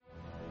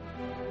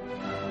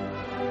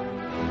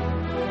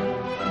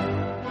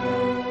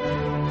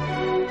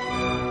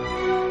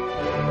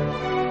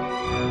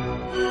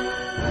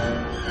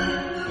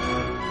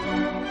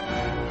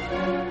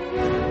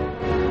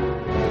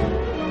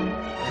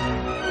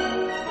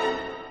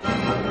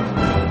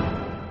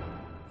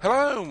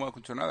Hello and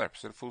welcome to another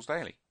episode of Fool's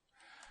Daily.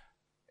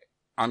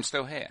 I'm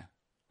still here.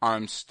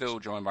 I'm still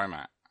joined by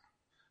Matt.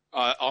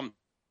 I'm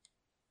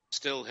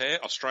still here.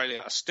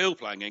 Australia are still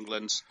playing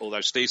England,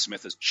 although Steve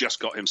Smith has just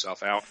got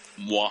himself out.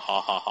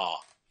 Mwahaha.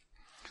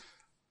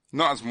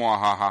 Not as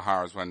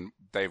mwahaha as when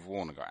Dave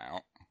Warner got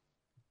out.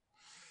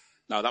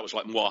 No, that was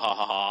like mwahaha,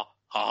 ha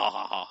ha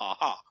ha ha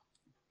ha.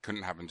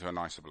 Couldn't happen to a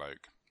nicer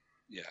bloke.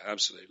 Yeah,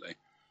 absolutely.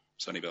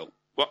 Sonny Bill.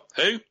 What?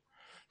 Who?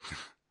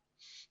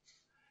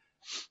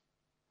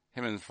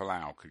 Him and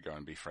Falau could go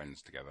and be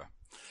friends together.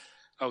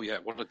 Oh, yeah,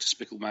 what a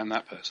despicable man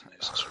that person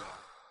is as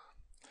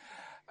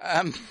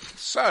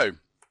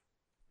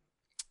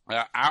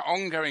well. Our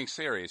ongoing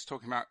series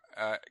talking about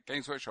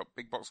Games Workshop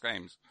Big Box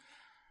Games.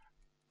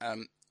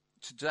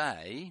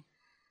 Today,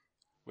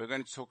 we're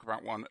going to talk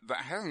about one that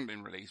hasn't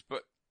been released,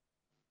 but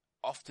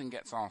often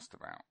gets asked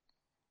about.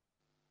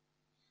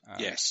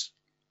 Yes.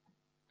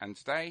 And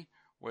today,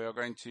 we are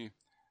going to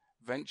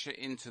venture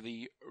into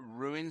the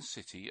ruined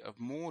city of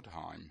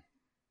Mordheim.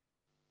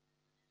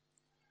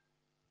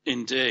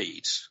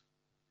 Indeed.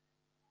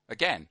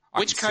 Again, I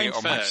can see it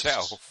on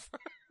myself.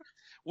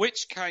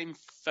 Which came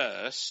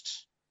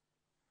first,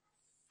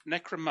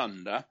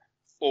 Necromunda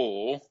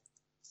or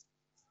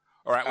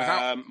all right,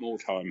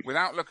 Mordheim?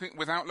 Without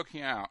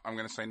looking out, I'm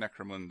going to say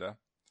Necromunda,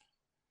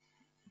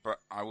 but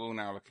I will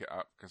now look it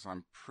up because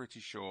I'm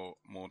pretty sure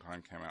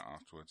Mordheim came out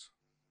afterwards.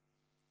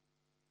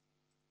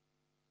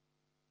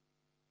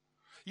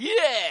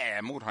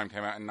 Yeah, Mordheim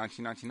came out in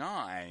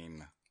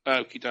 1999.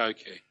 Okie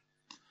dokie.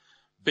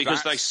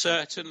 Because they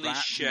certainly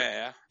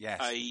share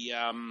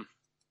a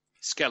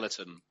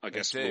skeleton, I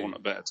guess, for want of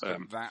a better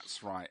term.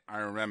 That's right. I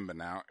remember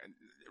now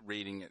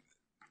reading it,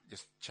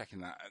 just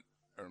checking that.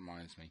 It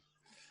reminds me.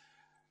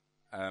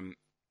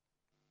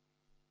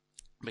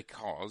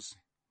 Because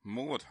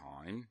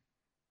Mordheim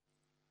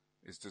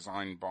is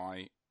designed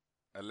by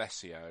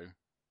Alessio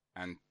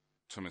and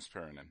Thomas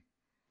Pirinen.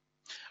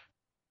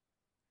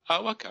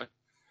 Oh, okay.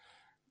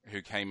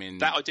 Who came in...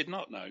 That I did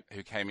not know.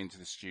 Who came into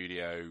the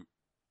studio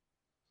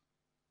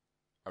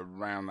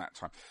around that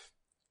time.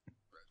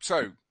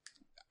 So,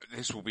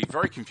 this will be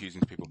very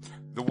confusing to people.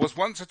 There was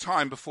once a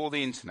time before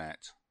the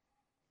internet.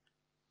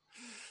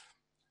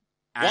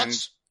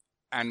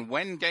 And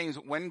when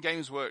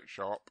Games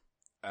Workshop,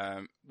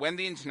 when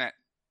the internet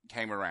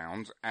came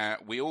around,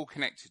 we all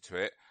connected to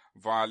it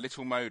via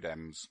little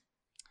modems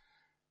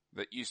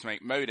that used to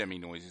make modem-y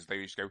noises. They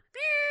used to go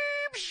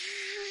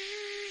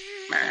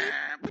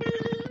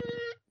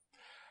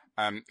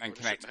and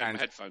connect, and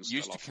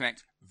used to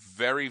connect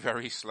very,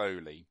 very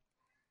slowly.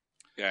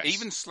 Yes.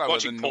 Even slower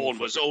Watching than porn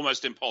Norfolk. Was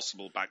almost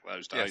impossible back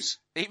those days.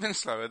 Yes. Even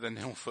slower than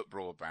Norfolk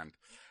Broadband.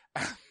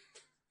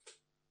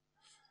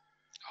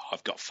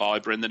 I've got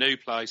fibre in the new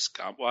place.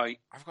 Can't wait.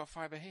 I've got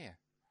fibre here.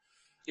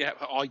 Yeah,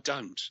 but I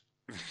don't.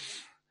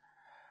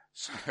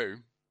 So,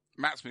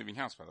 Matt's moving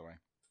house, by the way.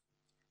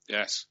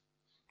 Yes.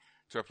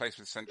 To a place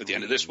with central at the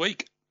end of this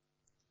week.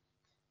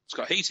 It's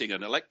got heating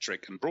and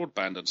electric and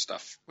broadband and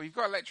stuff. Well, you've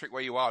got electric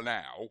where you are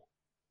now.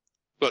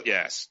 But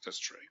yes, that's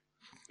true.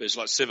 But it's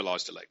like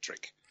civilised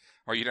electric.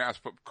 Oh, you don't have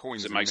to put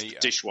coins in it makes the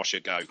dishwasher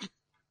go.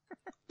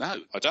 No,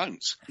 I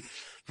don't.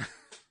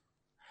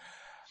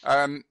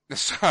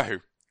 So,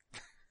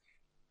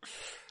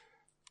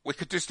 we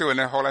could just do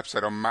a whole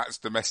episode on Matt's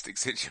domestic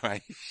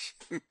situation.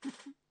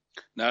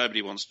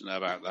 Nobody wants to know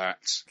about that.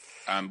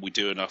 We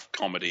do enough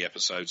comedy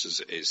episodes as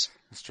it is.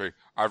 That's true.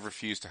 I've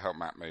refused to help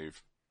Matt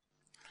move.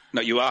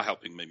 No, you are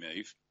helping me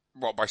move.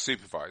 What, by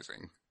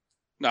supervising?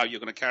 No, you're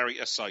going to carry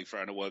a sofa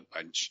and a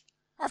workbench.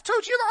 I've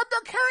told you that I'm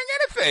not carrying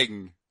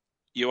anything.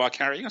 You are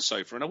carrying a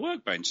sofa and a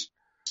workbench.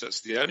 So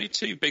that's the only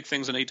two big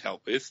things I need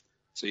help with.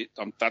 See,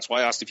 that's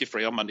why I asked if you're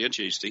free on Monday and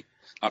Tuesday.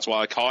 That's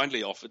why I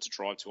kindly offered to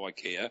drive to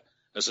IKEA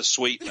as a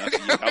sweetener for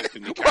you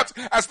helping me carry. What?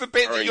 As the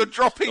bit that you're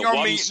dropping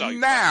on me sofa.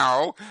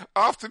 Now,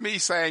 after me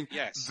saying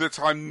that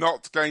I'm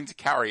not going to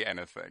carry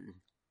anything.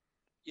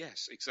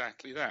 Yes,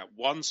 exactly that.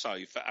 One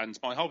sofa and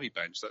my hobby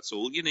bench. That's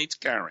all you need to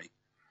carry.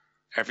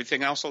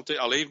 Everything else I'll do.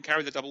 I'll even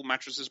carry the double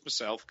mattresses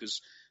myself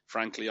because,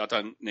 frankly, I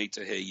don't need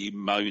to hear you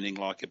moaning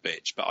like a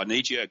bitch. But I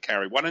need you to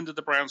carry one end of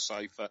the brown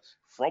sofa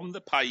from the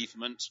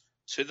pavement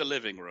to the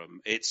living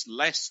room. It's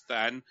less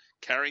than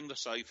carrying the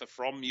sofa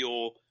from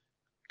your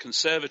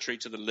conservatory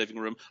to the living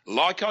room,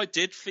 like I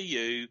did for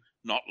you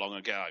not long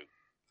ago.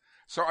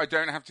 So I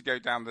don't have to go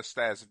down the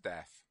stairs of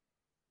death?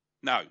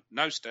 No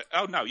stairs.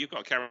 Oh, no, you've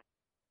got to carry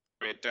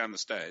it down the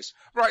stairs.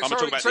 Right,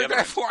 so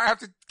therefore I have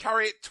to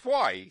carry it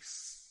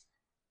twice?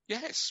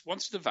 Yes,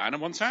 once in the van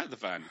and once out of the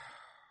van.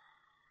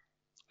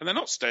 And they're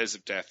not stairs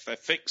of death, they're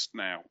fixed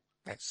now.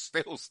 They're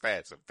still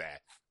stairs of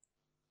death.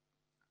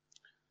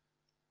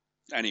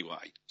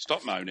 Anyway,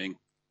 stop moaning,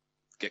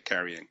 get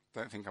carrying.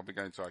 Don't think I'll be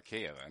going to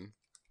IKEA then.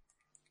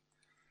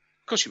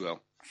 Of course you will.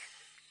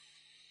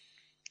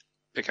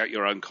 Pick out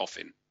your own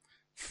coffin.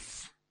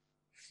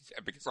 Yeah,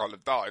 because I'll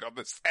have died on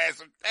the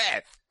stairs of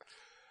death.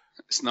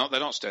 They're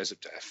not stairs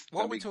of death.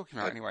 What are we talking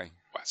about anyway?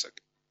 Classic.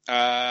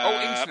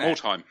 Internet. More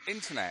time.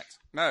 Internet.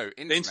 No,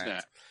 internet.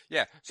 Internet.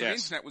 Yeah, so the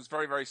internet was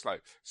very, very slow.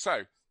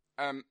 So,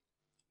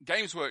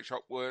 Games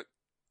Workshop were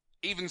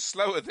even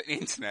slower than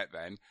internet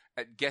then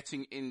at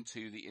getting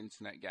into the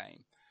internet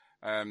game.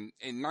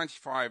 In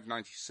 95,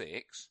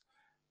 96,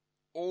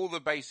 all there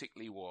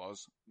basically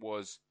was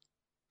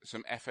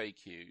some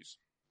FAQs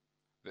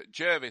that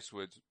Jervis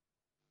would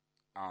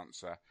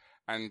answer.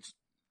 And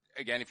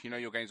again, if you know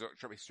your Games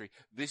Workshop history,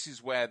 this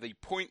is where the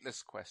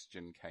pointless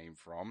question came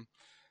from,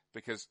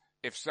 because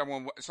if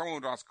someone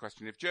would ask a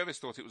question, if Jervis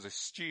thought it was a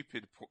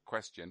stupid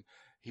question,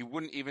 he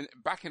wouldn't even,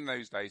 back in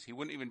those days, he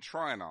wouldn't even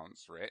try and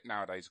answer it.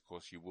 Nowadays, of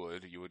course, you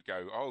would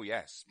go, oh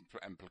yes,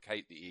 and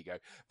placate the ego.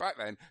 Back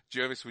then,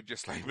 Jervis would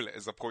just label it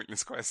as a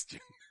pointless question.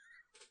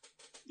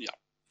 Yeah.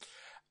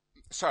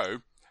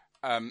 So,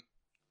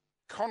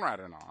 Conrad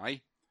and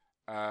I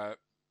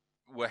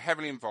were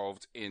heavily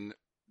involved in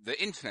the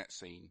internet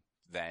scene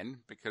then,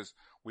 because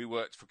we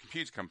worked for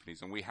computer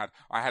companies, and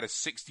I had a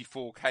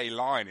 64K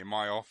line in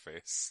my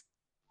office.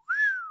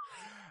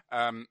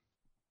 And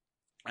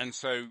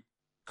so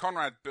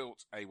Conrad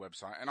built a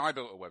website, and I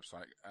built a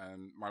website,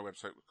 and my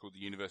website was called the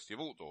University of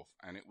Altdorf,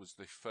 and it was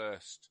the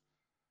first,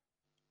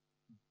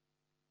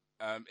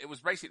 it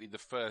was basically the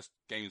first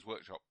Games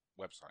Workshop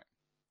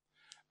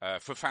website,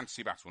 for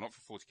Fantasy Battle, not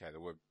for 40K. There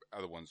were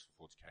other ones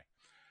for 40K.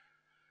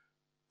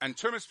 And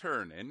Tuomas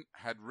Pyrynen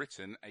had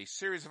written a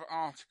series of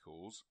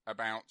articles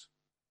about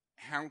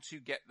how to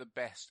get the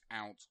best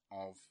out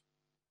of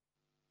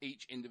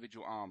each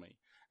individual army.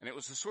 And it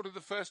was sort of the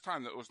first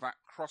time that there was that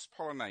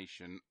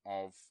cross-pollination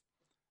of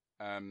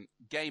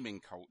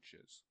gaming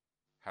cultures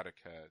had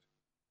occurred.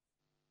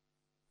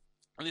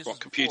 And this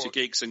What, computer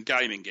geeks and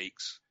gaming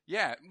geeks?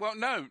 Yeah, well,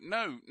 no.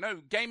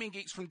 Gaming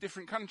geeks from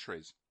different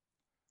countries.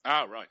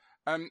 Oh, right.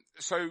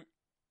 So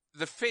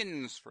the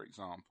Finns, for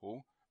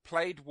example,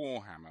 played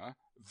Warhammer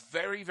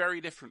very,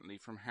 very differently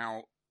from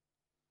how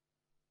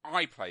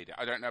I played it.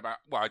 I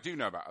do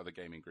know about other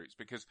gaming groups,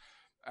 because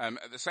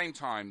at the same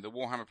time, the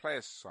Warhammer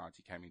Players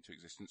Society came into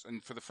existence,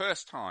 and for the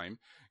first time,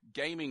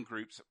 gaming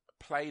groups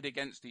played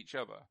against each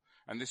other.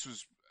 And this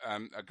was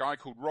a guy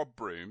called Rob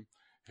Broom,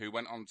 who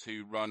went on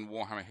to run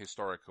Warhammer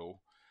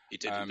Historical. He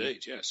did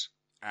indeed, yes.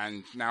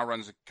 And now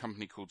runs a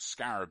company called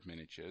Scarab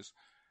Miniatures.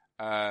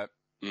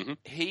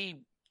 He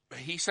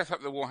set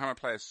up the Warhammer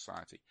Players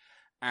Society,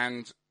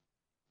 and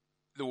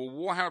the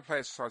Warhammer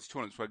Players Society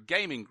tournaments where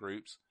gaming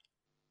groups,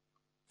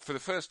 for the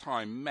first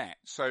time, met.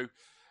 So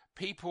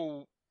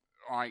people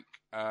like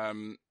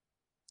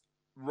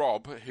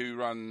Rob, who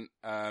run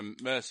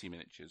Mercy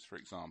Miniatures, for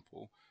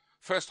example,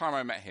 first time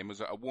I met him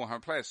was at a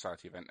Warhammer Players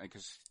Society event,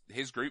 because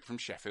his group from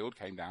Sheffield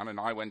came down, and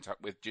I went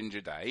up with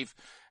Ginger Dave,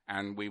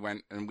 and we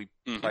went and we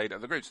played at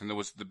the groups. And there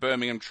was the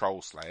Birmingham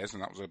Troll Slayers,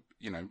 and that was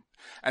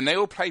and they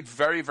all played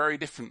very, very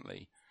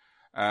differently.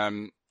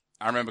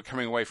 I remember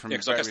coming away from... Yeah,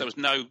 because I guess there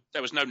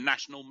was no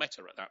national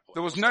meta at that point.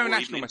 There was no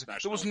national meta.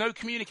 There was no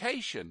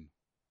communication.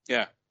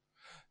 Yeah.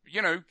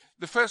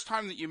 The first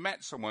time that you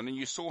met someone and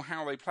you saw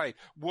how they played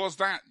was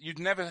that you'd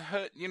never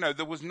heard,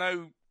 there was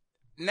no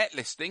net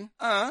listing.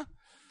 And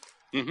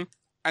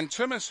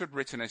Tuomas had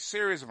written a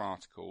series of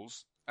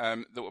articles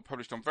that were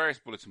published on various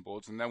bulletin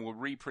boards and then were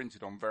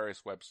reprinted on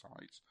various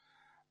websites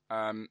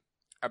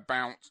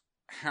about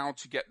how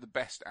to get the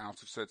best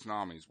out of certain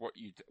armies, what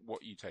you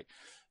take.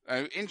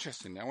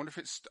 Interestingly, I wonder if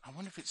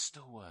it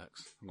still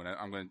works.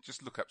 I'm going to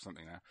just look up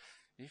something now.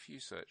 If you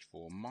search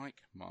for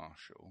Mike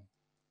Marshall.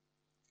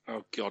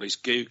 Oh God, he's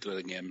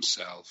Googling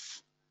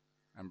himself.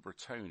 And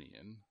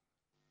Bretonnian.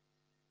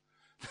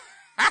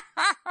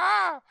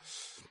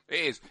 It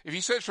is. If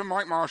you search for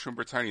Mike Marshall and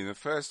Bretonnian,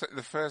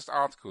 the first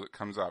article that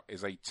comes up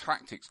is a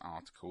tactics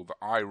article that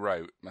I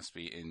wrote, must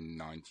be in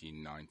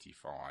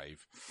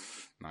 1995,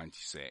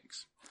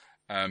 96,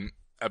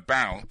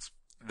 about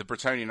the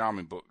Bretonnian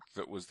army book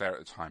that was there at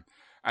the time.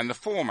 And the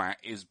format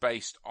is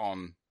based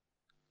on,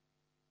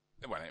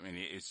 well, I mean,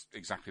 it is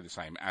exactly the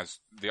same as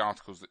the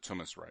articles that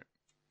Tuomas wrote.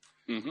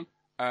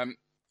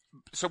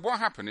 So what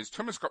happened is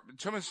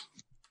Tuomas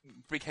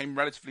became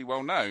relatively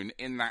well known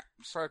in that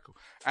circle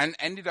and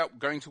ended up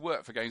going to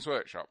work for Games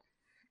Workshop.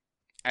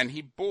 And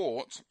he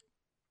bought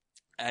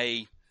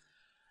a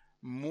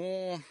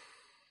more,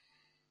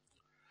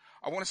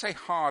 I want to say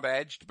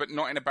hard-edged, but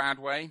not in a bad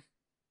way.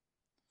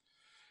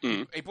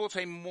 He bought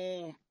a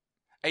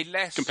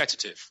less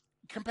competitive.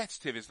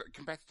 Competitive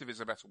is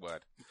a better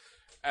word.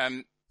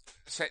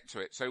 Set to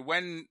it. So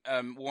when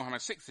Warhammer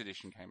 6th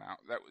edition came out,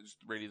 that was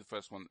really the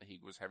first one that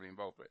he was heavily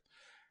involved with.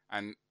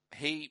 And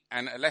he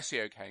and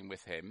Alessio came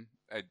with him,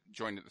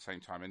 joined at the same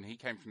time, and he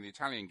came from the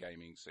Italian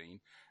gaming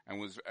scene and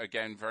was,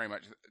 again, very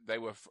much, they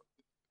were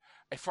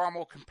a far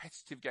more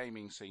competitive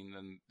gaming scene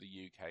than the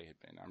UK had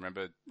been. I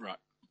remember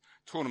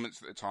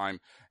tournaments at the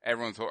time,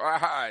 everyone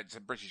thought, it's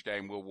a British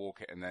game, we'll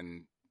walk it. And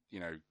then,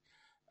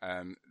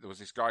 there was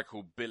this guy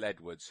called Bill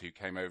Edwards who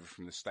came over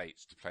from the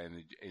States to play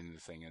in the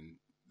thing, and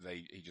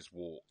he just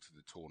walked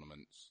the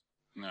tournaments.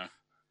 No.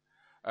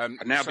 And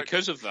now,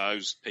 because of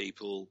those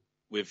people,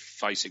 we're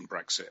facing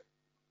Brexit.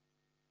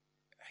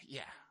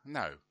 Yeah,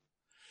 no,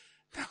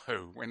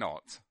 we're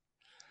not.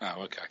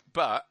 Oh, okay.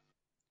 But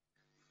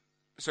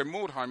so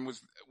Mordheim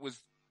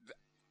was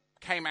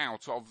came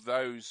out of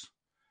those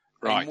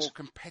Right. a more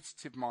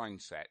competitive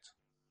mindset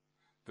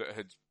that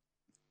had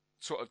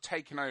sort of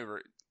taken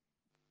over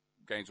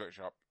Games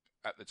Workshop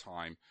at the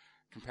time,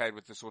 compared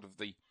with the sort of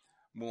the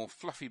more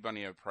fluffy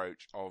bunny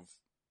approach of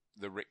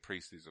the Rick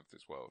Priestley's of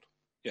this world.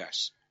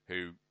 Yes.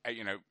 Who,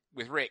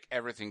 with Rick,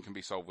 everything can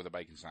be solved with a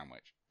bacon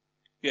sandwich.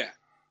 Yeah.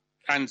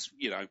 And,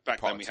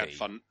 back then we Party.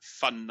 had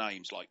fun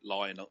names like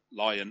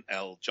Lion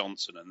L.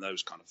 Johnson and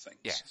those kind of things.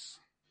 Yes.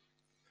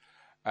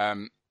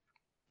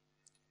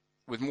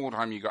 With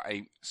Mordheim, you got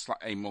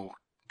a more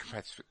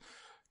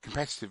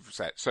competitive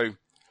set. So,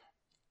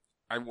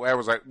 where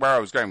I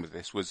was going with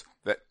this was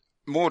that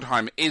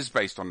Mordheim is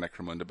based on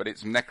Necromunda, but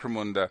it's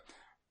Necromunda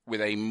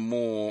with a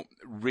more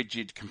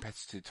rigid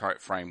competitive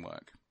type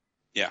framework.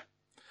 Yeah.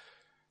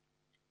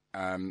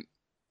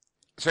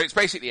 So it's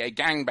basically a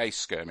gang-based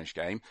skirmish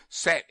game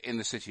set in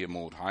the city of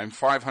Mordheim,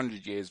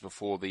 500 years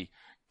before the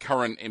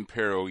current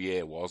Imperial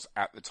year was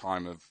at the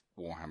time of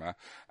Warhammer.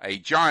 A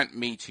giant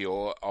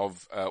meteor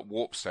of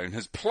Warpstone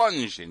has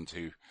plunged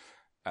into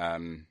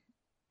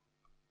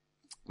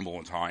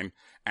Mordheim,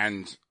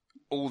 and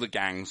all the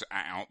gangs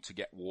are out to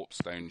get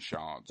Warpstone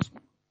shards.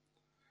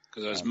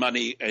 Because there's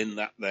money in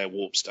that there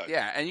Warpstone.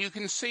 Yeah, and you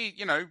can see,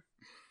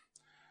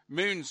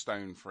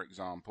 Moonstone, for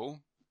example,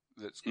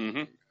 that's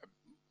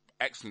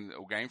excellent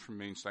little game from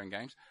Moonstone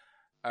Games.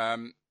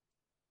 The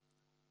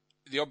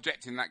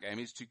object in that game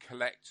is to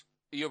collect.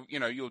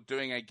 You're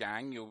doing a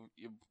gang. You're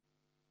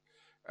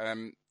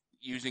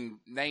using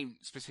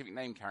specific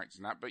name characters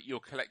in that, but you're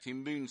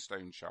collecting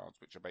Moonstone shards,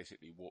 which are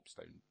basically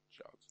Warpstone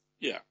shards.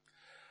 Yeah.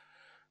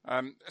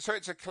 So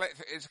it's a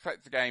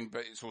collector game,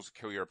 but it's also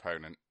kill your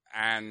opponent.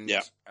 And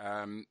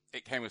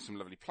it came with some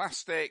lovely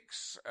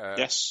plastics.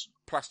 Yes.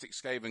 Plastic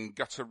Skaven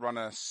Gutter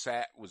Runner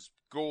set was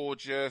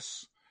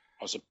gorgeous.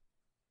 I was a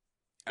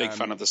big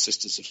fan of the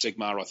Sisters of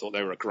Sigmar. I thought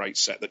they were a great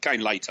set. That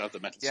came later, the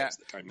metal sets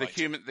that came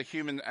later.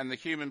 The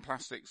human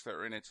plastics that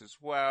are in it as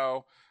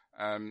well,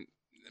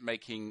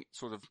 making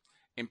sort of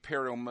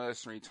Imperial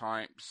mercenary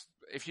types.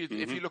 If you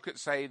look at,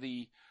 say,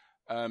 the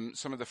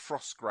some of the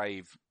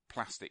Frostgrave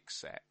plastic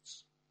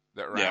sets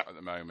that are out at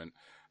the moment,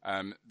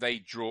 they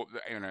draw.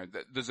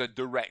 There's a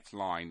direct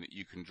line that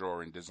you can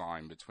draw in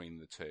design between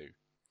the two.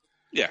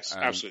 Yes,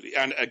 absolutely.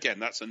 And again,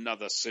 that's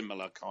another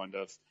similar kind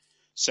of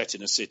set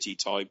in a city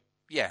type.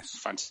 Yes.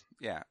 Fantasy.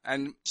 Yeah,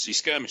 and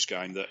skirmish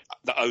game that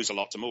owes a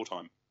lot to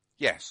Mordheim.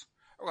 Yes.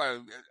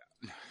 Well,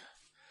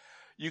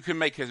 you can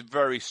make a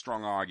very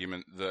strong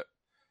argument that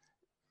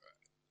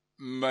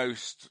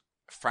most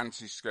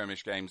fantasy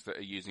skirmish games that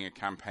are using a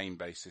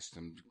campaign-based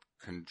system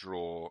can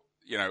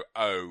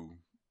owe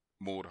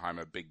Mordheim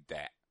a big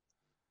debt.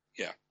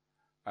 Yeah.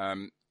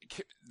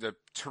 The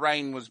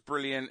terrain was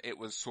brilliant. It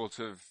was sort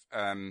of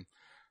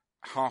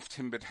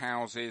half-timbered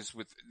houses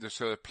with the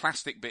sort of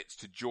plastic bits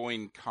to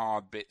join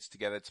card bits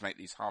together to make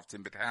these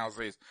half-timbered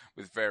houses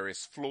with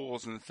various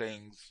floors and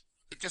things.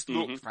 It just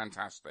looked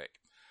fantastic.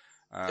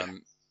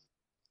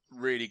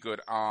 Really good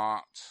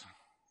art.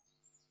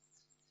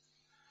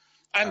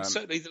 And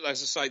certainly,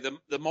 as I say,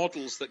 the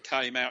models that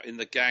came out in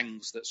the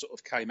gangs that sort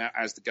of came out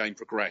as the game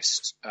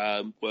progressed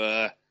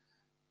were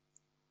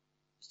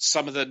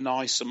some of the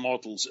nicer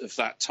models of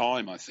that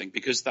time, I think,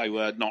 because they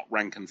were not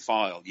rank and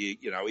file.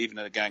 Even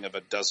in a gang of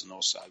a dozen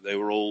or so, they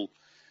were all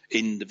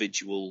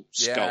individual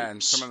sculpts. Yeah,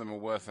 and some of them are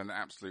worth an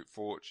absolute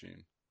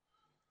fortune.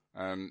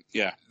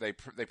 They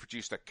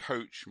produced a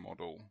coach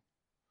model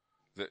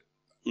that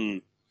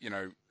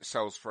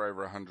sells for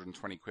over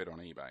 120 quid on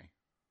eBay.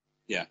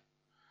 Yeah.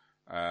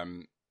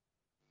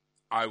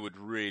 I would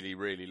really,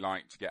 really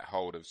like to get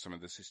hold of some of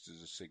the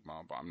Sisters of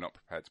Sigmar, but I'm not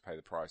prepared to pay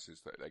the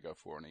prices that they go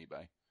for on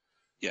eBay.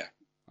 Yeah.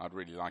 I'd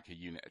really like a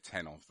unit of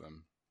 10 of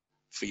them.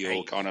 For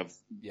your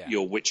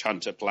your Witch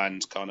Hunter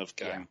planned kind of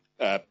gang,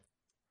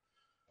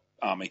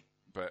 army.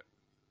 But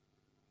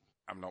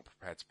I'm not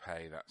prepared to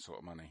pay that sort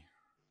of money.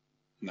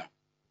 No.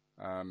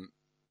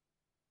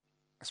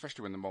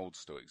 Especially when the molds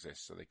still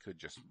exist, so they could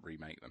just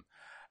remake them.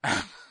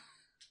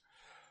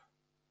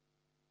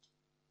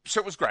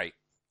 So it was great.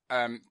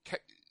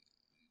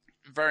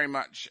 Very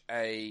much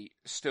I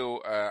do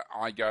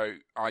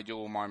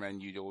all my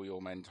men, you do all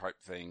your men type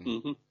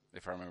thing.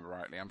 If I remember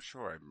rightly, I'm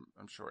sure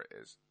it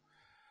is,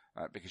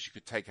 because you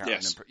could take out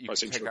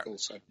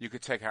you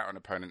could take out an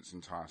opponent's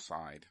entire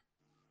side.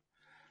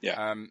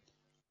 Yeah,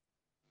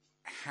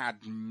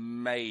 had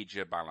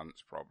major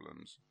balance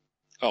problems.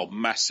 Oh,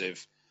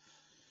 massive.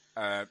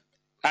 I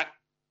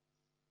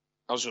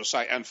was going to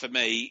say, and for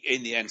me,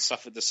 in the end,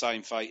 suffered the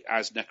same fate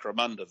as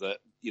Necromunda. That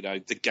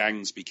the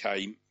gangs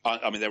became.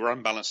 They were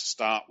unbalanced to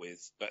start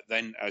with, but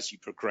then as you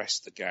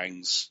progressed the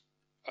gangs.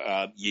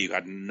 You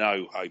had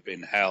no hope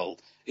in hell.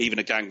 Even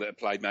a gang that had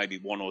played maybe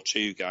one or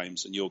two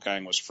games and your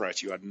gang was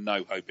fresh, you had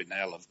no hope in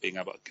hell of being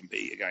able to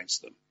compete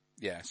against them.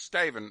 Yeah,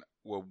 Skaven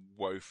were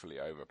woefully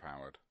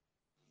overpowered.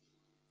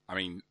 I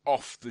mean,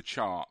 off the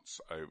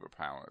charts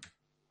overpowered.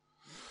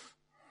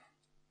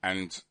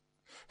 And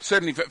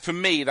certainly for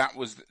me, that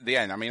was the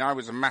end. I mean, I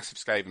was a massive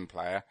Skaven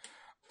player,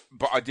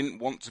 but I didn't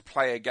want to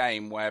play a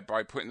game where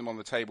by putting them on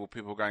the table,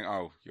 people were going,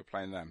 oh, you're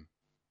playing them.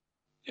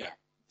 Yeah,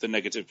 the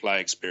negative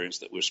play experience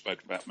that we've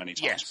spoken about many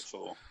times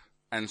before.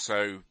 And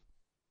so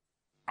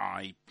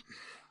I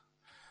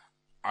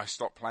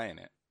stopped playing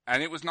it.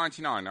 And it was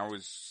 99. I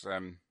was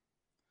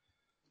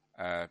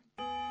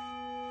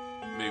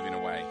moving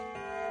away.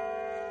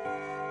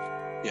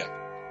 Yeah.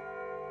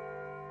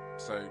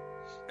 So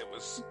it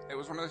was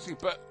one of those things.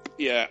 But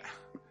yeah,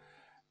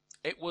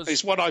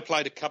 it's what I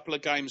played a couple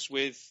of games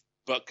with,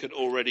 but could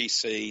already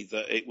see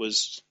that it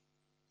was,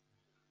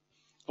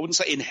 I wouldn't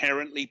say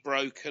inherently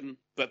broken,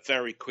 but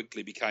very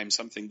quickly became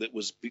something that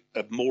was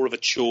more of a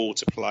chore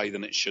to play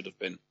than it should have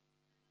been.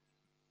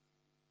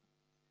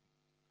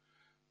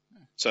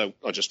 So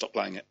I just stopped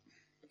playing it.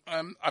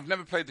 I've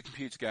never played the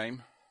computer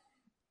game.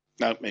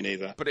 No, me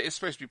neither. But it is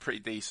supposed to be pretty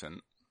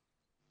decent.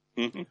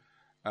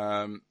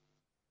 Mm-hmm.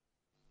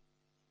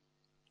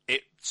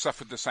 It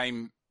suffered the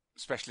same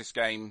specialist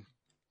game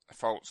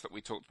faults that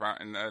we talked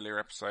about in earlier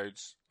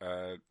episodes,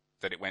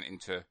 that it went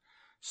into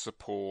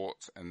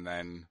support and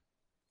then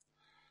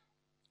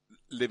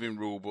living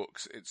rule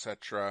books,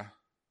 etc.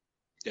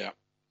 Yeah.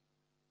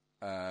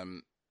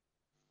 And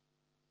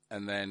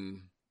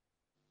then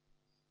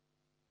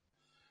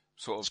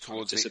sort of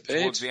towards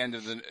the end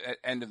of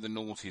the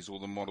noughties, all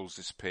the models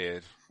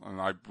disappeared, and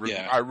I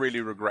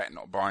really regret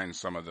not buying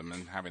some of them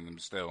and having them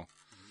still.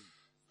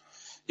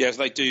 Yes,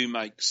 they do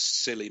make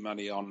silly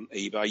money on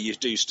eBay. You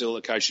do still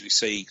occasionally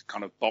see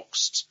kind of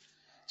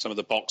some of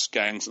the boxed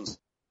gangs and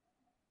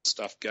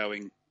stuff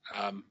going,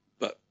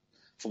 but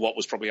for what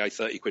was probably a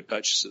 30 quid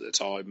purchase at the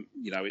time,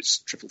 it's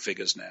triple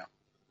figures now.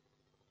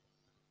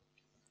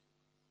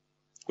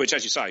 Which,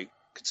 as you say,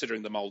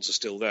 considering the molds are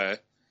still there,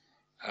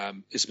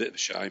 is a bit of a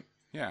shame.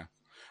 Yeah.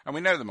 And we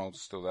know the molds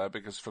are still there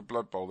because for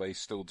Blood Bowl they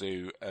still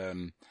do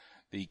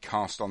the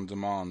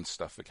cast-on-demand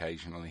stuff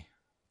occasionally.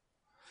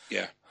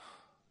 Yeah.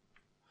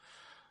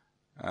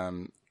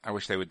 I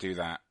wish they would do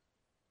that.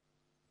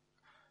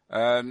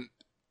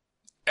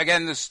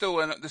 Again, there's still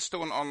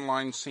an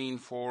online scene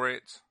for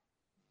it.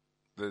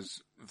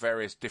 There's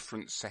various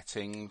different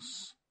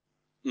settings.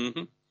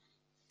 Mm-hmm.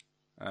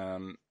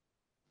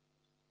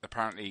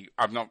 Apparently,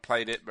 I've not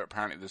played it, but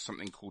apparently there's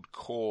something called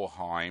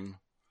Coreheim,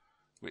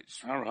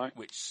 which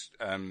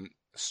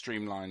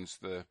streamlines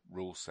the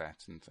rule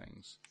set and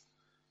things.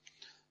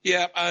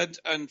 Yeah,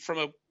 and from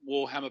a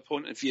Warhammer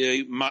point of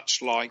view,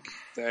 much like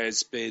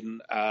there's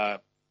been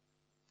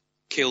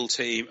Kill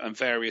Team and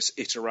various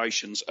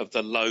iterations of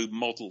the low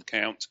model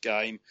count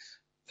game,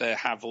 there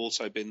have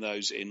also been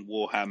those in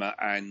Warhammer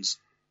and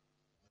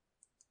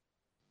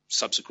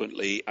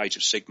subsequently Age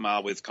of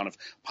Sigmar with kind of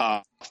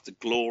Path to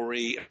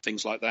Glory and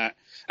things like that.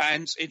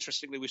 And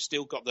interestingly, we've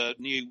still got the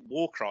new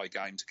Warcry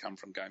game to come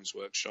from Games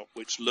Workshop,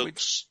 which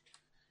looks...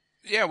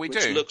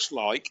 looks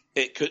like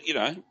it could,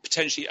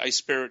 potentially a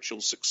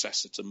spiritual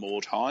successor to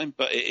Mordheim,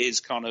 but it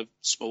is kind of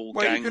small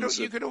gangs.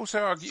 You could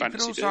also argue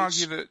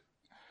that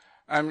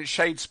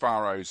Shade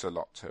Spar owes a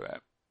lot to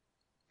it.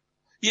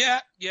 Yeah,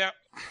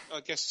 I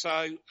guess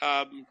so.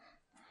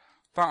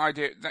 That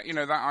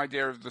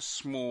idea of the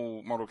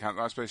small model count.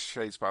 I suppose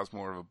Shade Spar is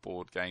more of a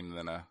board game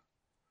than a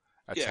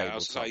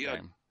tabletop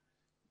game.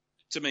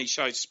 To me,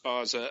 Shade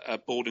Spar is a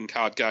board and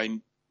card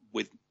game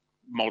with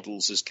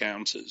models as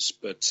counters,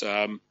 but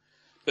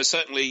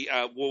certainly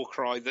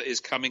Warcry that is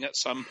coming at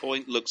some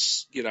point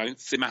looks,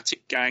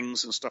 thematic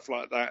gangs and stuff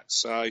like that.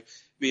 So it'd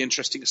be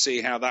interesting to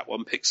see how that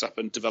one picks up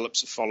and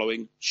develops a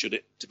following, should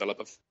it develop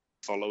a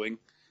following.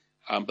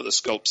 But the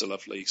sculpts are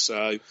lovely.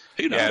 So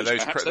who knows? Yeah,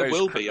 those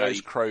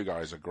Crow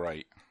guys are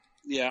great.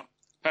 Yeah.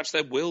 Perhaps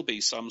there will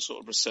be some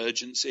sort of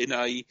resurgence in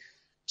a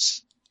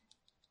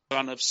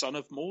Son of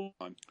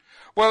Mordheim.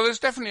 Well, there's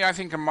definitely, I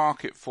think, a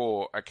market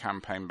for a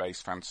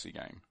campaign-based fantasy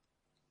game.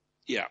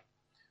 Yeah.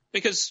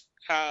 Because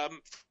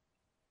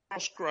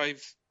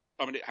Frostgrave,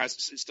 it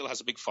still has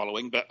a big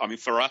following, but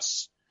for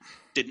us,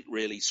 didn't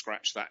really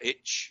scratch that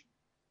itch.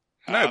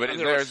 No, but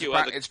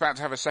it's about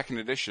to have a second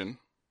edition.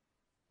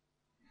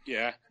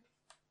 Yeah,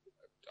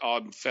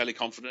 I'm fairly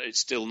confident it's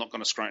still not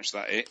going to scratch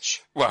that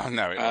itch. Well,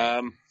 no, it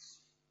won't.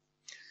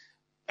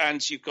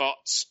 And you've got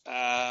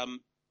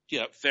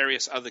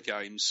various other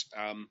games.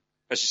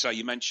 As you say,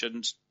 you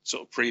mentioned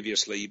sort of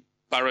previously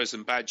Burrows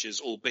and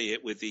Badgers,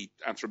 albeit with the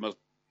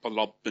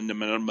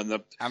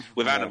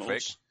with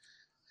animals.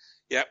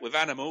 Yeah, with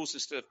animals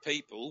instead of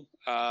people,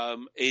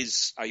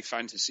 is a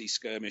fantasy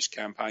skirmish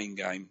campaign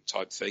game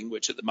type thing,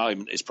 which at the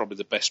moment is probably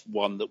the best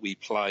one that we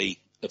play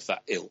of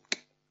that ilk.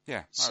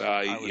 Yeah.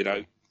 So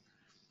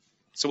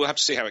we'll have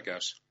to see how it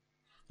goes.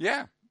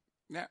 Yeah.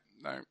 No.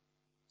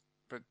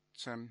 But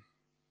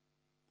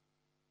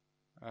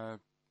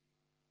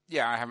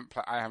I haven't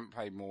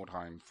played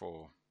Mordheim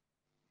for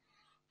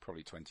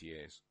probably 20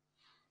 years.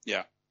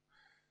 Yeah.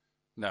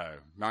 No,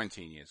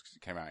 19 years because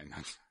it came out in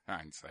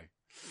 99. So.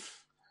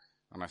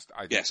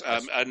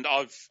 And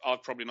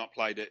I've probably not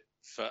played it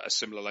for a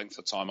similar length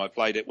of time. I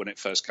played it when it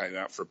first came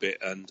out for a bit,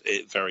 and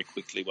it very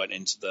quickly went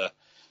into the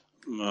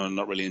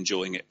not really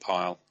enjoying it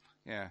pile.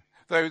 Yeah,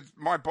 though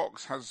my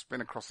box has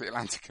been across the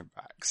Atlantic and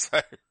back,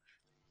 so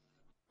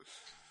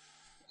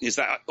Is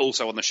that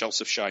also on the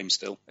shelves of shame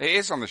still? It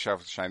is on the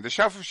Shelf of Shame. The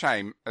Shelf of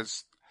Shame,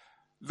 as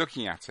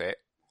looking at it,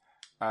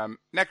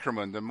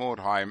 Necromunda,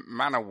 Mordheim,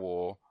 Man of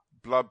War,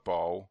 Blood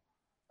Bowl,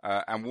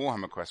 and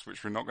Warhammer Quest,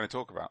 which we're not going to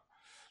talk about.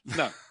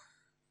 No.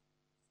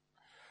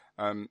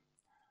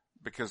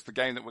 Because the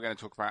game that we're going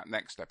to talk about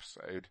next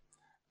episode,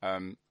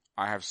 I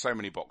have so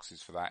many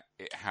boxes for that.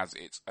 It has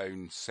its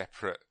own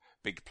separate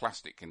big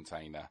plastic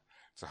container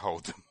to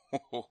hold them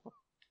all.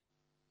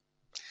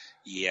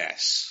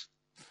 Yes.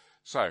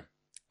 So,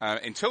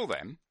 until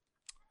then,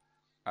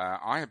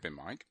 I have been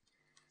Mike.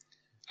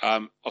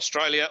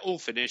 Australia, all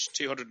finished,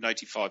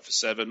 285 for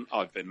 7.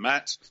 I've been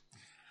Matt.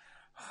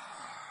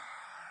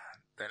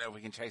 Don't know if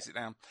we can chase it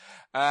down.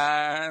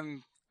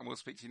 And we'll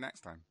speak to you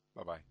next time.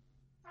 Bye-bye.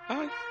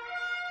 Bye.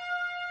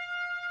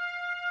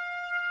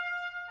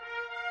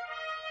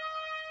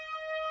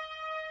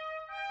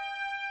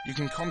 You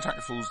can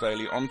contact Fools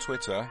Daily on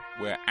Twitter.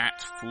 We're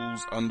at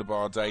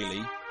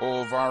Fools_Daily,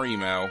 or via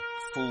email,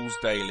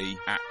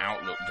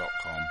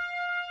 foolsdaily@outlook.com.